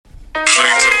Hey,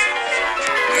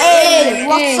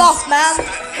 what's up, man?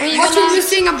 What should we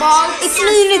sing about? It's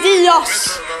Lili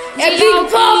Diaz.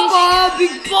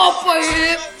 Big Papa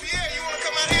here.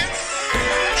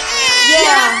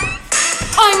 Yeah.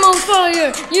 I'm on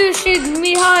fire, you should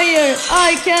me higher,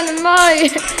 I can admire.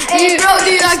 Hey bro,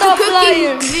 do you like stop the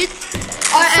liar. cooking?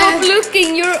 Stop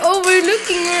looking, you're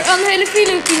overlooking, you're unhealthy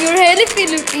looking, you're healthy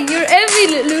looking, you're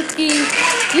evil looking.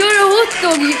 You're a hot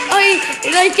dog, I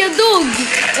like a dog.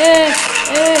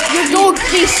 Your dog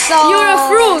is You're a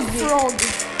frog.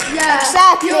 Yeah,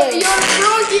 Exactly. Your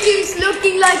frog is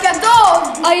looking like a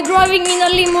dog. I'm driving in a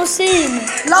limousine.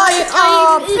 Like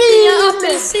I'm a eating an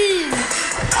bee. apelsine.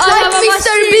 I Like have a Mr.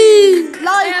 machine. Bean. I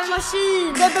Like have a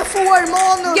machine. the before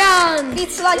manus. Gun.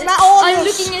 It's like my I'm anus.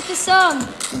 looking at the sun.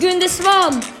 Gunde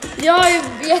Svan. Jag är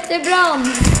jättebra.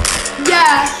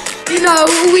 Yeah, you know,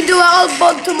 we do an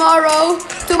album tomorrow.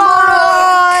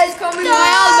 Tomorrow is coming my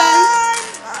album.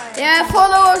 Yeah,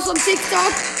 follow us on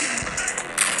TikTok.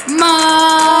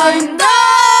 My